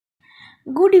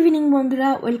Good evening बंधुरा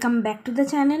welcome back to the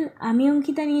channel. आमी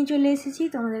अंकिता निये चले एसेछि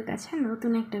तोमादेर काछे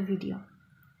नतुन एकटा भिडियो।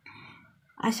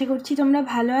 आशा करछि तोमरा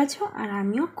भालो आछो और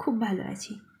आमिओ खूब भालो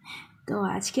आछि। तो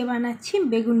आजके बानाच्छि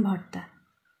बेगुन भर्ता।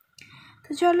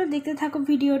 तो चलो देखते थाको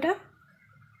भिडियोटा।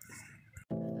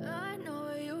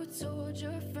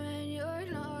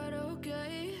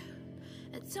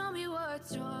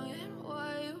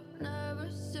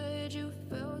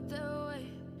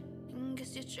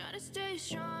 You're trying to stay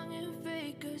strong and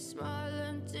fake a smile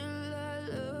until I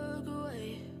look away.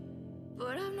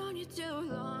 But I've known you too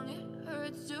long, it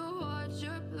hurts to watch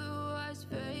your blue eyes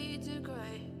fade to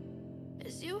gray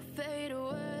as you fade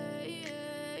away,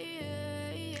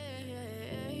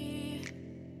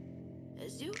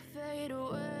 as you fade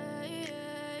away.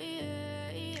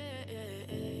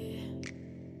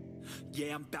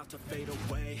 Yeah, I'm about to fade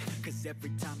away, cause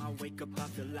every time I wake up I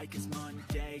feel like it's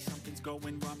Monday. Something's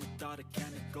going wrong with all the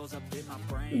chemicals up in my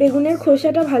brain. বেগুনের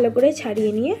খোসাটা ভালো করে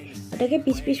ছাড়িয়ে নিয়ে ওটাকে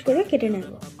piece piece করে কেটে নেব।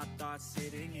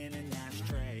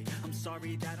 I'm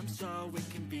sorry that I'm so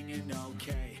inconvenient,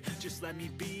 okay? Just let me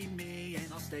be me and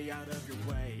I'll stay out of your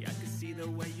way. I can see the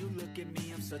way you look at me,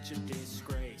 I'm such a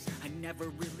disgrace. I never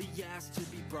really asked to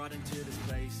be brought into this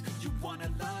place. You wanna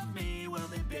love me? Well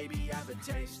then baby I have a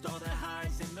taste. All the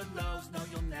highs and the lows, no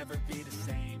you'll never be the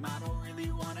same. I don't really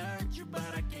wanna hurt you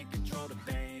but I can't control the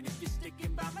pain. If you're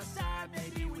sticking by my side,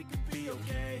 maybe we could be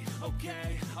okay.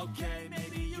 Okay,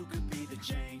 maybe you could be the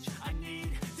change I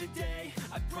need today.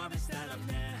 I promise that I've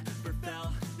never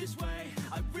felt this way.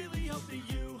 I really hope that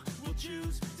you will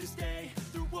choose to stay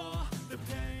through all the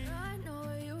pain. I know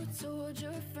you told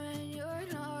your friend you're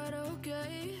not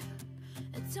okay,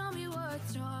 and tell me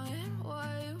what's wrong and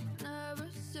why you never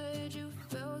said you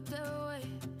felt that way.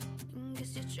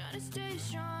 Guess you're trying to stay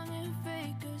strong and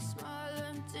fake a smile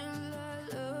until I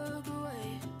look away.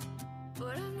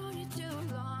 But I've known you too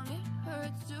long, it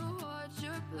hurts to watch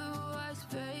your blue eyes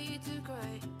fade to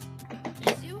gray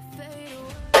as you fade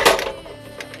away.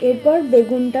 এরপর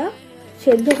বেগুনটা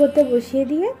সেদ্ধ করতে বসিয়ে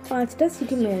দিয়ে 5টা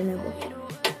city মেরে নেব।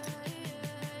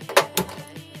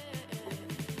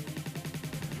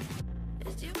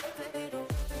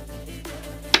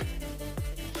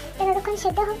 যতক্ষণ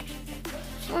সেদ্ধ হোক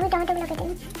আমি টমেটোগুলো কেটে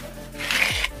নিই।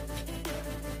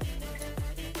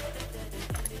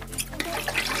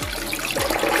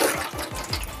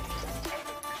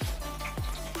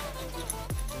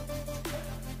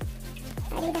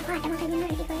 আর এই দেখো আটা মাখার জন্য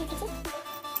রেডি করে রেখেছি।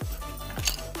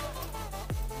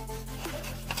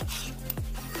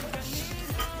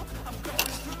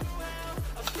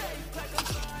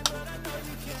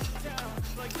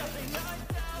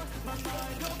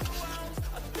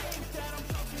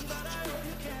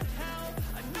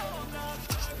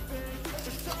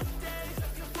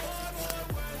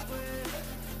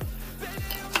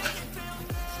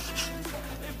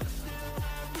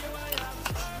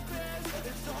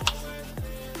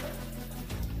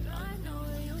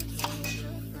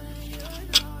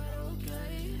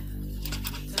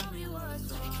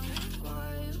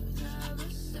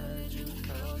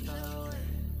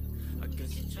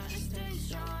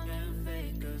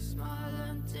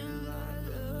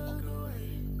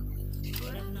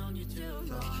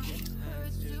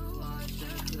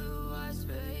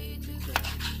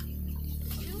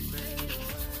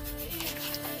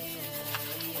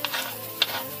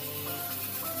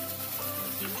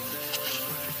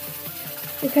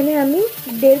 এখানে আমি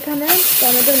 1.5 খানা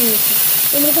টমেটো নিয়েছি।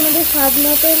 তোমরা তোমাদের স্বাদ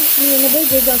মতো নিয়ে নেবে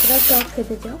যে যতটা টক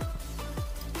খেতে চাও।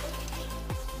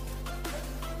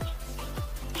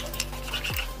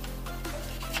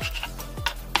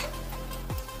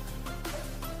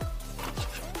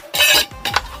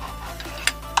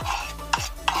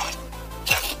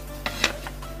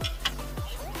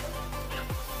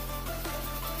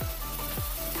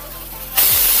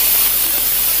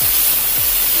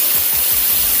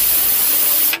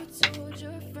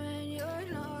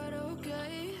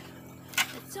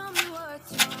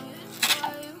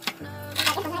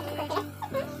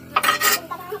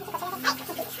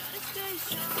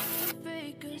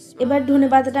 এবার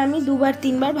ধনেপাতাটা আমি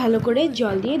 2-3 বার ভালো করে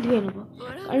জল দিয়ে ধুয়ে নেব,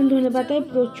 কারণ ধনেপাতায়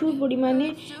প্রচুর পরিমাণে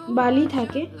বালি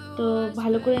থাকে, তো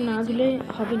ভালো করে না ধুলে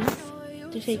হবে না,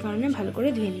 তো সেই কারণে ভালো করে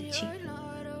ধুয়ে নিচ্ছি।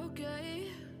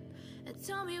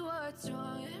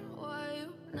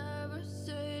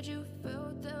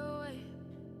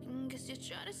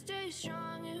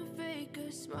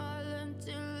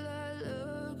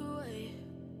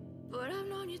 But I've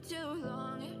known you too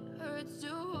long, it hurts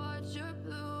to watch your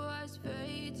blue eyes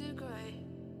fade to gray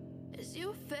as you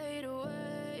fade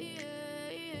away,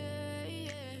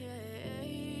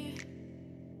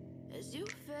 as you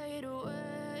fade away.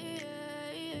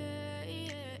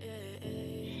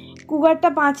 কুকারটা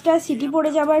 5টা সিটি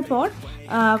পড়ে যাবার পর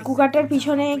কুকারটার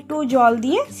পিছনে একটু জল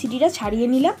দিয়ে সিটিটা ছাড়িয়ে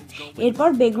নিলাম। এরপর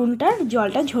বেগুনটার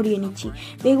জলটা ঝরিয়ে নিচ্ছি।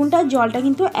 বেগুনটার জলটা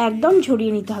কিন্তু একদম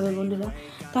ঝরিয়ে নিতে হবে বন্ধুরা,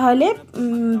 তাহলে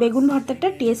বেগুন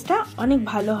ভর্তাটার টেস্টটা অনেক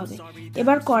ভালো হবে।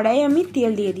 এবার কড়াইয়ে আমি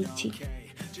তেল দিয়ে দিচ্ছি।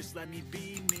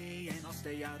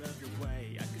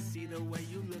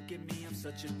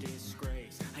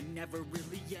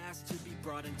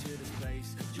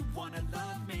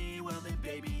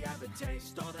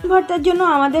 ভর্তার জন্য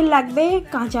আমাদের লাগবে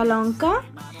কাঁচা লঙ্কা,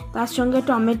 তার সঙ্গে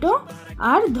টমেটো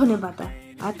আর ধনেপাতা,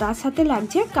 আর তার সাথে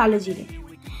লাগছে কালো জিরে।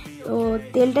 তো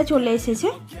তেলটা চলে এসেছে,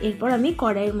 এরপর আমি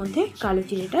কড়াইয়ের মধ্যে কালো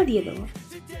জিরেটা দিয়ে দেবো।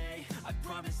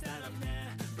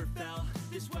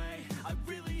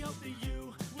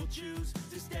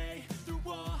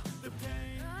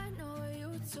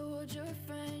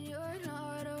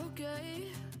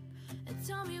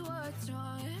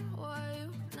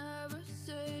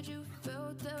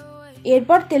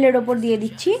 এরপর তেলের ওপর দিয়ে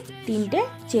দিচ্ছি 3টে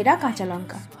চেরা কাঁচা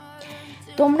লঙ্কা।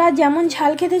 তোমরা যেমন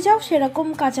ঝাল খেতে চাও সেরকম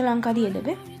কাঁচা লঙ্কা দিয়ে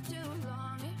দেবে।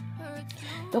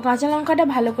 তো কাঁচা লঙ্কাটা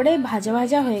ভালো করে ভাজা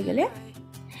ভাজা হয়ে গেলে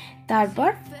তারপর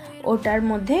ওটার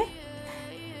মধ্যে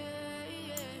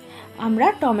আমরা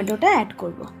টমেটোটা অ্যাড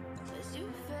করব।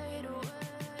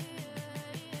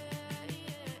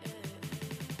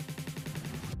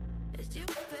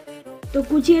 তো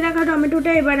কুচিয়ে রাখা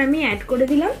টমেটোটা এবার আমি অ্যাড করে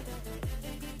দিলাম।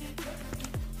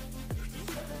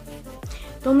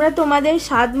 তোমরা তোমাদের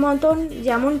স্বাদ মতন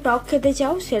যেমন টক খেতে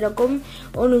চাও সেরকম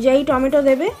অনুযায়ী টমেটো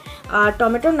দেবে, আর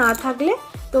টমেটো না থাকলে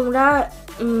তোমরা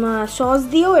সস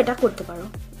দিয়েও এটা করতে পারো,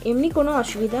 এমনি কোনো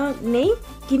অসুবিধা নেই,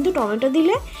 কিন্তু টমেটো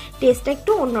দিলে টেস্টটা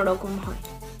একটু অন্যরকম হয়।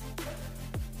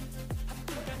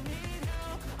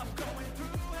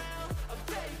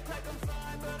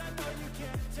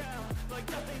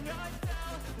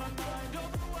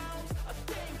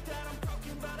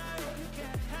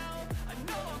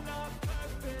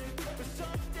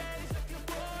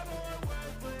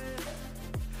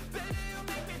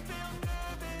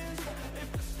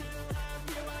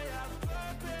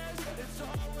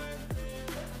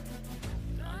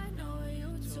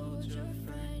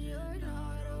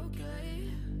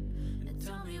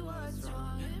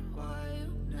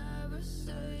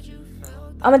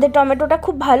 আমাদের টমেটোটা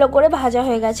খুব ভালো করে ভাজা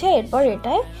হয়ে গেছে। এরপর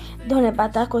এটায়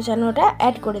ধনেপাতা কোচানোটা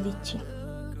অ্যাড করে দিচ্ছি।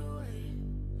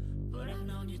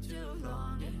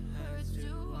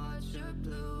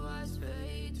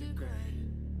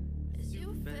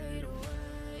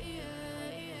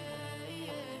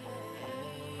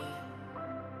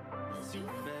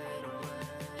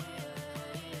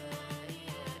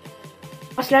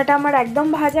 মশলাটা আমার একদম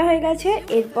ভাজা হয়ে গেছে।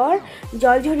 এরপর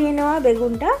জল ঝরিয়ে নেওয়া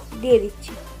বেগুনটা দিয়ে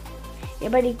দিচ্ছি।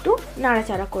 এবার একটু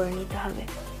নাড়াচাড়া করে নিতে হবে।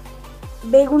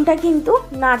 বেগুনটা কিন্তু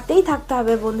নাড়তেই থাকতে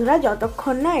হবে বন্ধুরা,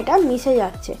 যতক্ষণ না এটা মিশে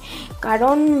যাচ্ছে,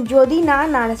 কারণ যদি না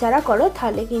নাড়াচাড়া করো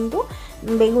তাহলে কিন্তু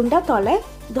বেগুনটা তলায়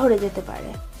ধরে যেতে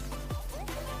পারে।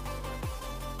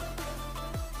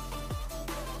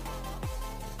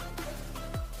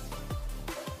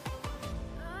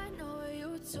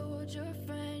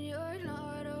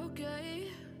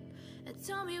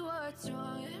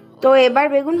 তো এবার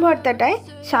বেগুন ভর্তাটায়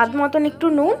স্বাদ মতন একটু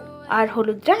নুন আর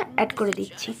হলুদটা অ্যাড করে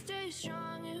দিচ্ছি।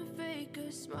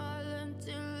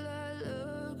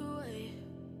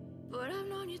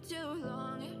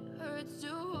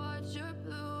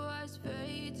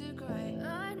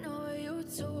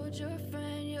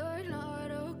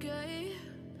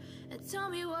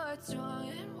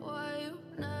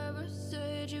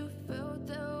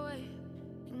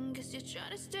 You're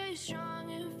trying to stay strong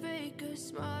and fake a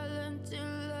smile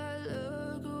until I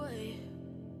look away.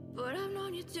 But I've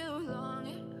known you too long,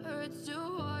 it hurts to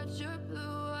watch your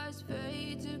blue eyes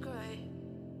fade to gray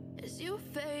as you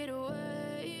fade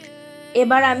away.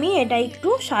 এবার আমি এটা একটু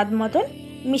স্বাদ মতন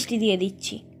মিষ্টি দিয়ে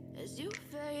দিচ্ছি।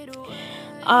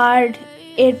 আর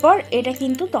এরপর এটা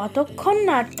কিন্তু ততক্ষণ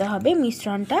নাড়তে হবে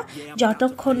মিশ্রণটা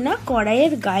যতক্ষণ না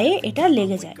কড়াইয়ের গায়ে এটা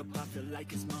লেগে যায়।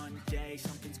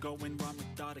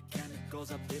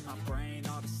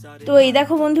 তো এই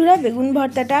দেখো বন্ধুরা, বেগুন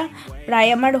ভর্তাটা প্রায়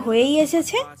আমার হয়েই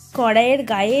এসেছে, কড়াইয়ের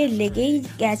গায়ে লেগেই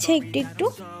গেছে একটু একটু।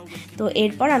 তো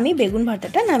এরপর আমি বেগুন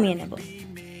ভর্তাটা নামিয়ে নেব।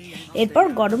 এরপর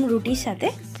গরম রুটির সাথে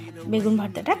বেগুন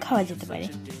ভর্তাটা খাওয়া যেতে পারে।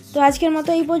 তো আজকের মতো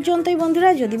এই পর্যন্তই বন্ধুরা,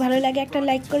 যদি ভালো লাগে একটা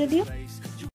লাইক করে দিও।